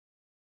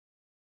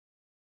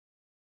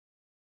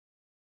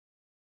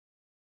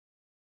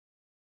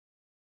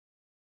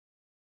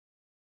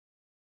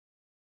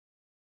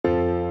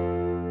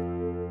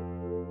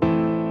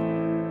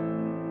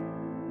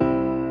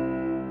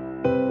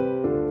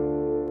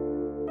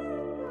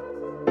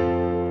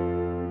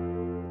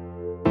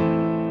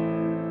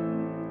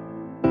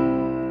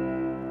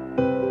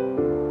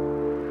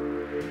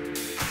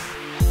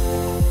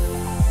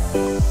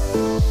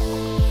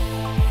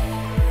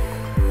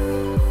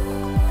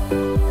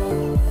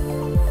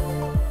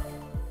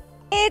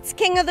It's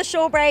King of the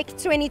Shorebreak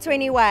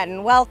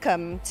 2021.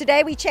 Welcome.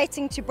 Today we're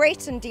chatting to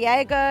Brett and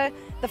Diego,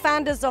 the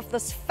founders of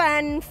this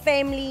fun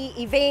family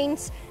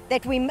event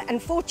that we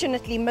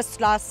unfortunately missed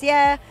last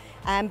year.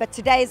 But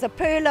today is a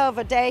pearl of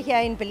a day here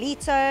in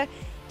Ballito.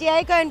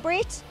 Diego and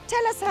Brett,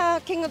 tell us how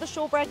King of the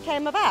Shorebreak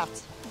came about.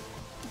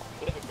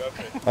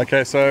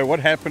 Okay, so what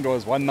happened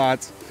was one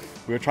night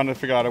we were trying to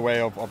figure out a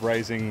way of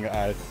raising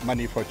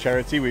money for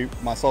charity.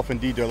 Myself and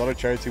Dee do a lot of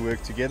charity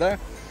work together,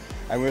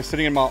 and we were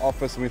sitting in my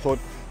office and we thought,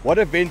 what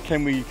event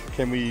can we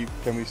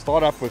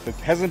start up with that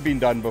hasn't been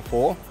done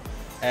before,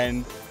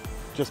 and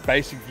just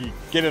basically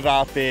get it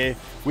out there.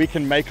 We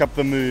can make up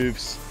the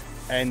moves,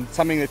 and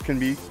something that can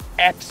be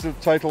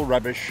absolute total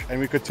rubbish, and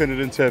we could turn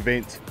it into an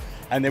event.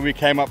 And then we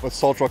came up with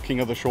Salt Rock King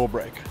of the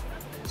Shorebreak.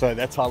 So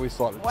that's how we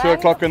started. Wonderful. 2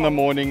 o'clock in the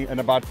morning and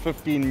about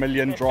 15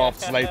 million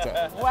drafts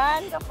later.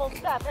 Wonderful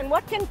stuff. And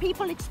what can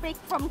people expect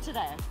from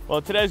today?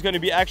 Well, today's going to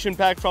be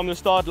action-packed from the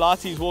start.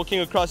 Lassy's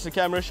walking across the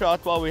camera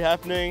shot while we're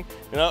happening.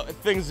 You know,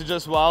 things are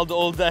just wild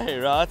all day,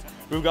 right?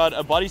 We've got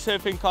a body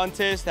surfing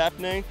contest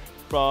happening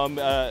from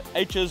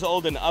 8 years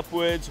old and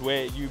upwards,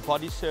 where you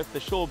body surf the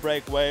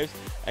Shorebreak waves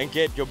and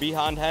get your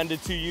behind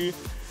handed to you.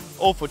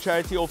 All for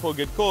charity, all for a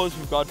good cause.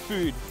 We've got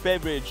food,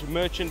 beverage,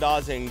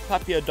 merchandising,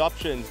 puppy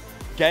adoptions,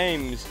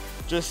 games,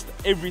 just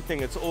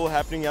everything. It's all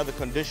happening here. The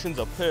conditions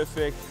are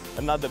perfect.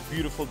 Another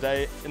beautiful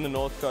day in the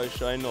North Coast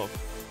showing off.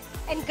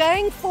 And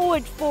going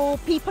forward, for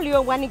people who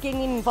are wanting to get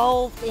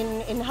involved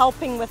in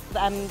helping with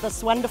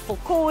this wonderful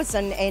cause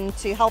and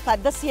to help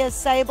out this year's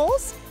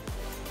Sables,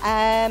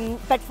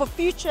 but for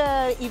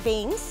future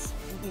events,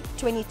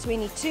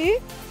 2022,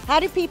 how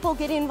do people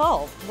get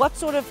involved? What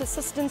sort of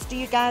assistance do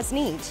you guys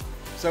need?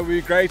 So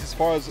we're great as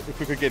far as if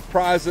we could get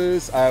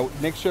prizes.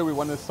 Next year we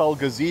want to sell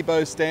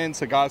gazebo stands,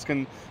 so guys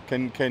can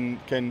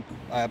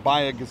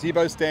buy a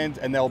gazebo stand,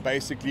 and they'll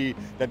basically,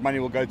 that money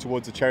will go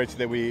towards a charity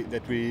that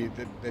we're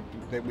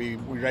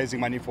raising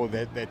money for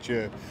that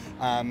year.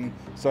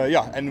 So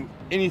yeah, and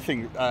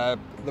anything.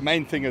 The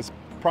main thing is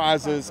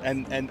prizes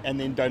and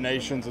then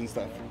donations and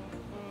stuff.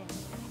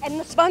 And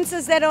the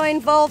sponsors that are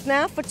involved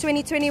now for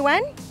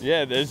 2021?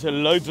 Yeah, there's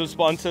loads of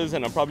sponsors,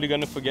 and I'm probably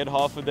going to forget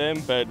half of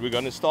them, but we're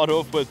going to start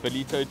off with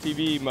Ballito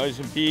TV,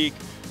 Mozambique,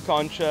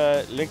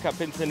 Concha, Link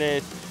Up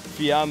Internet,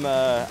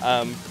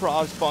 Fiamma,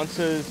 prize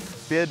sponsors,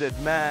 Bearded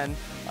Man,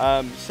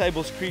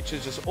 Sables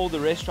Creatures, just all the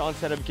restaurants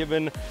that have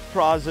given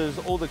prizes,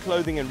 all the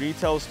clothing and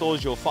retail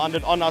stores. You'll find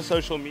it on our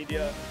social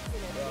media.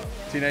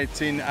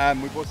 18.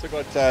 We've also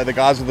got the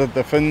guys with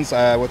the fins,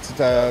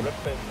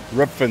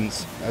 rip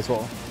fins as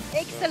well.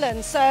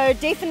 Excellent. So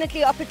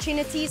definitely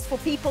opportunities for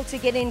people to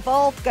get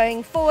involved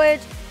going forward.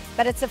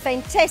 But it's a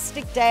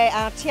fantastic day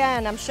out here,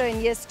 and I'm sure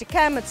in years to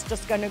come it's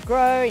just going to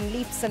grow in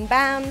leaps and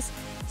bounds.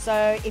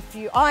 So if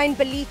you are in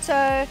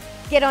Ballito,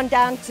 get on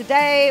down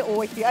today,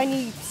 or if you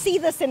only see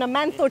this in a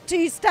month or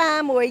two's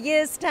time or a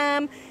year's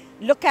time,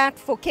 look out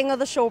for King of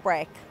the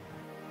Shorebreak.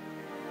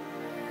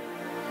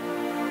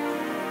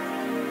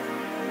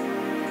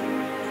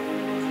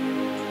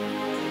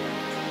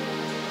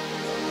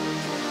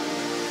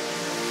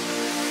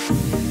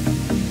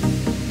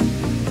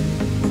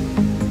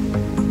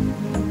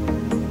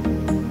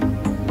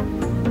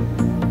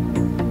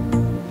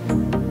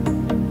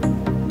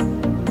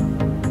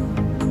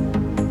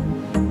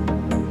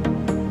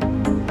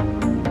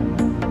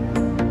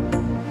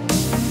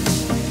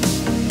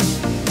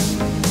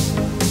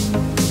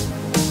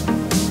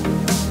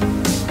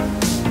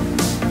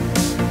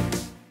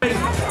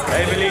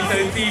 Hey, Ballito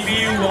TV,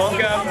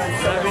 welcome.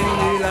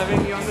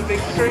 Loving you on the big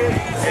screen.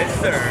 Yes,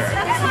 sir.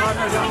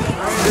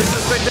 This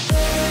is spectators.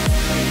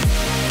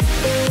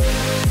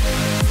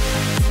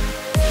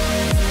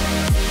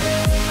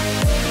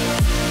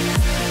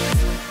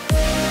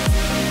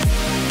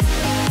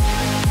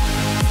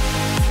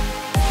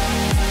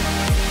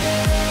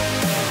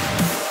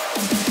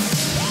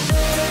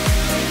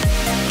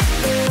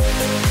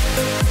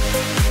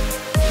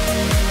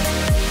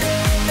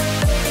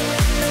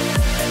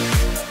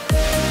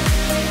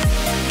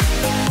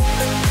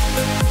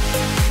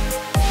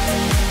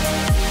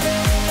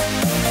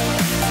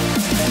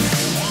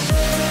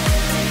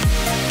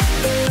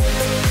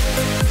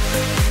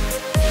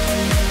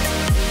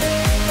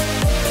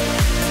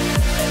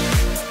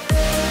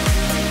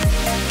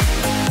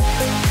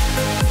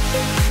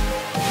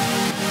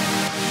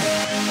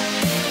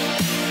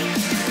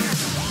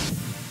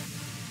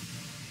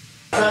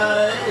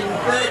 In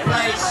third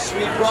place,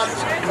 we've got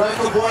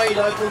local boy,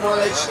 local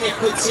knowledge,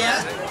 Equids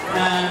here.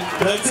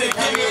 Let's give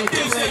a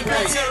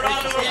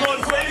round of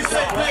applause for any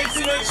second place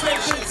in the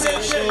inspection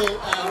section.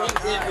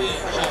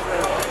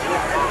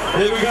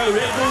 There we go,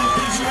 Red Bull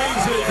gives you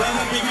wings, but it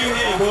doesn't give you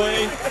hair,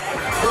 boy.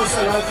 Also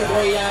local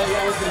boy here, he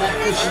owns the Mac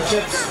Fish and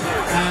Chips.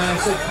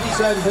 So please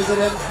go and visit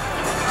him.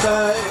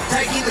 So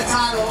taking the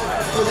title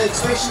for the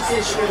inspection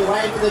session or the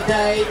wave of the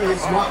day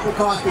is Mark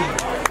McCarthy.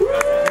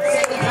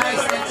 Second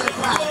place, that's a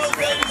prize.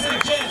 Ladies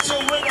and gents,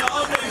 your winner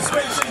of the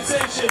inspection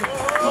section,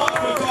 Mark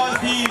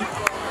McCarthy.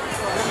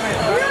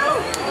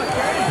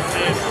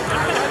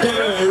 Give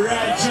him a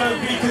right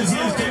jump because he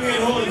was giving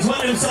it all. He's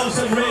won himself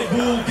some Red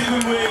Bull.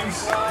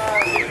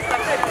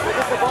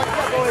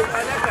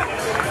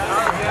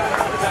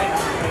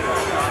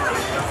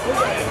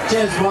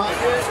 Cheers, Mark.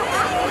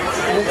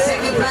 And in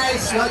second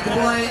place, local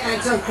boy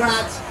Anton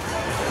Krat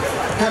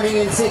coming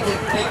in second.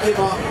 Thank you,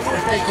 Mark.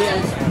 Thank you,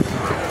 Anton.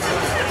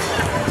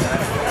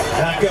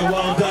 Okay,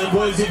 well done,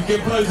 boys. If you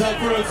can pose up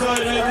for a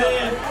photo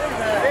there.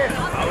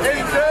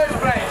 In third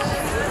place,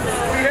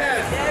 we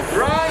have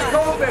Ryan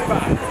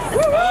Culpepper.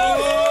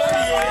 Oh,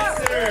 yes,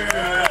 sir.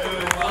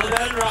 Well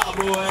done, Rob,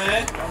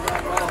 boy.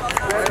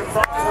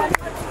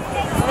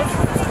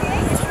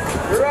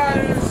 Right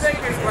in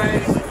second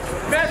place,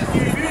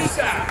 Matthew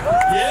Musa.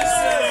 Yes,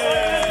 sir.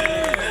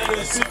 Man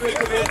was super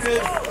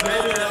committed,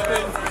 made it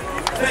happen.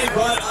 Thank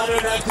God I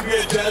don't have to be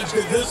a judge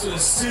because this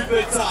was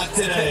super tight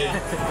today.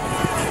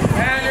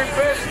 And in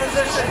first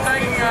position,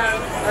 taking a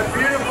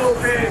beautiful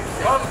pair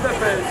of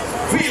flippers,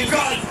 We've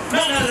got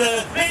none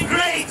other than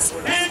great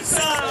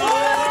himself.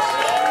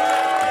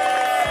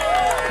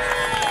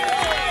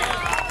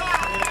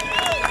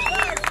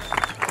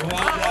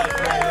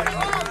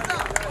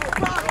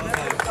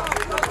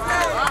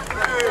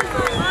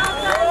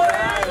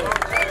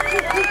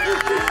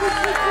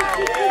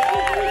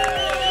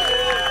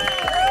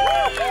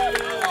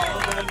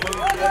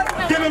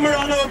 Give him a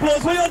round of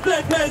applause for your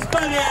third place,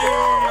 buddy!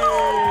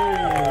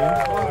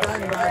 Well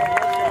done, man.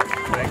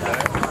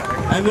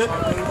 And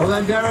well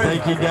done, Darren.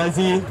 Thank you,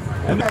 Dazzy.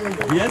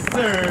 Yes,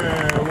 sir.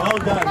 Well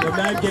done. The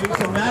man getting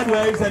some mad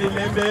waves at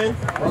 11.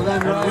 Well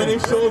done, Ryan. Winning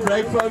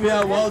Shorebreak from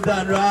here. Well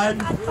done,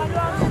 Ryan.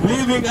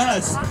 Leaving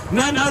us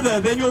none other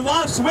than your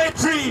wife's wet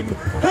dream,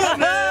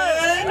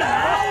 Herman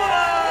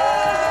Howard!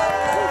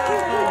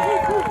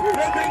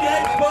 Flipping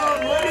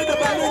H-bomb, winning the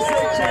money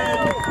section.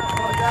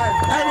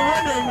 And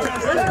winning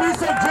this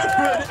piece of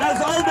driftwood as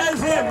old as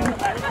him.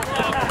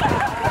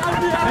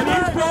 And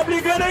he's probably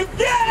gonna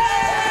get it!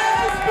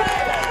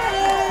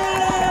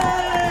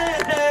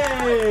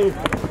 Hey!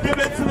 Give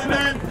it to the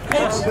man.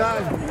 Well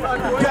done.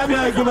 Come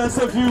here, give us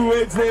a few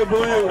words there,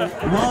 boy.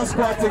 While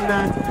squatting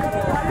that.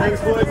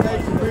 Thanks, boys.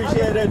 Thanks.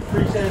 Appreciate it.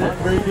 Appreciate it.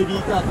 Very good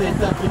eat out there.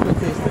 Tough people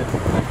tested.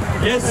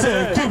 Yes,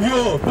 sir. Give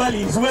your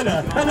Bally's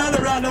winner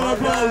another round of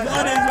applause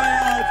on his way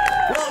out.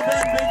 Well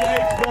done, Big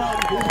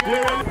H-bomb.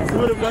 You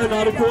would have known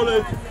how to call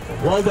it.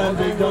 Well done,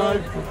 Big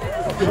Dog.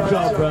 Good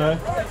job, bro.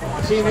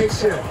 see you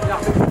next year.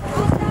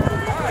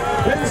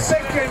 In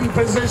second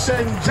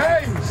position,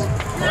 James.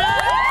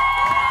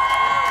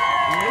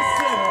 Yes,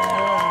 sir.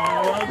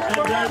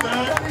 Well done,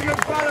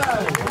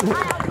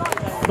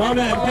 my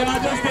man, can I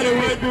just get a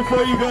word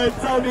before you go?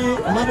 Tell me,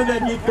 how did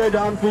that heat go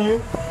down for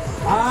you?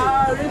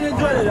 I really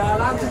enjoyed it. I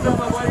like to throw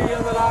my body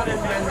on the line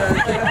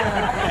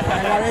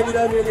and I really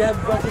don't have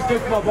much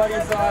respect for my body,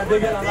 so I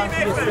dig it. I like to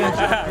get smashed.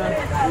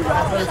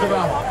 That's what it's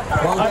about.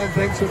 Well done,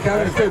 thanks for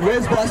coming. Good.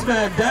 Where's boss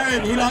man?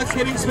 Darren, he likes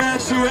getting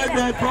smashed. You heard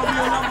that. Probably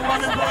your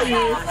 #1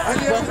 employee.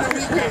 Only over the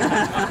weekend.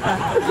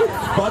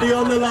 Body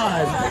on the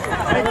line.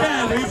 And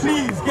can we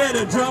please get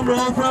a drum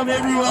roll from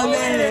everyone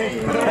there?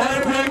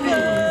 And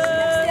please.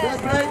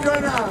 Let's make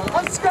it now.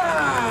 Oscar!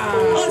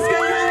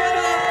 Oscar, you're the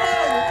winner!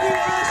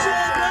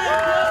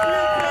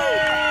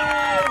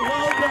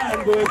 Well done,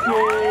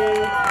 Bertie.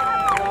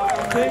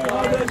 King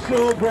of the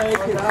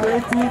Shorebreak in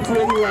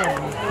 2021.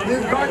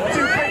 You've got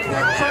to pick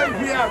that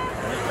trophy up.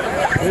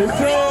 Yes,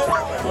 sir.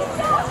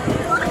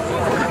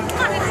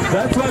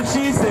 That's what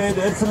she said.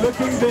 It's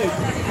looking big.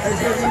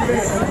 It's looking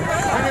big.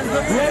 And it's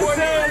looking Yes, good.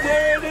 sir.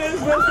 There it is.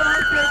 With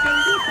Oscar. Can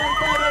you get some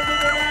photos of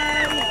the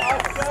man?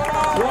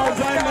 Well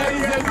done,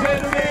 ladies and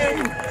gentlemen.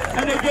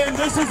 And again,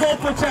 this is all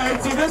for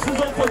charity. This is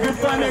all for good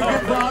fun and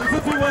good vibes.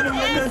 If you want to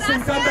win this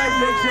thing, come back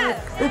next year.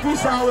 If you're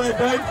sour,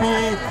 don't be.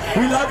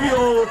 We love you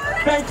all.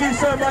 Thank you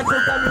so much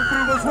for coming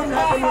through. This wouldn't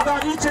happen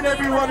without each and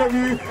every one of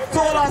you. To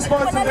all our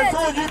sponsors and to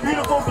all you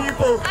beautiful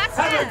people.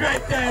 Have a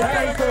great day.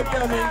 Thanks for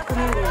coming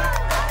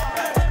through.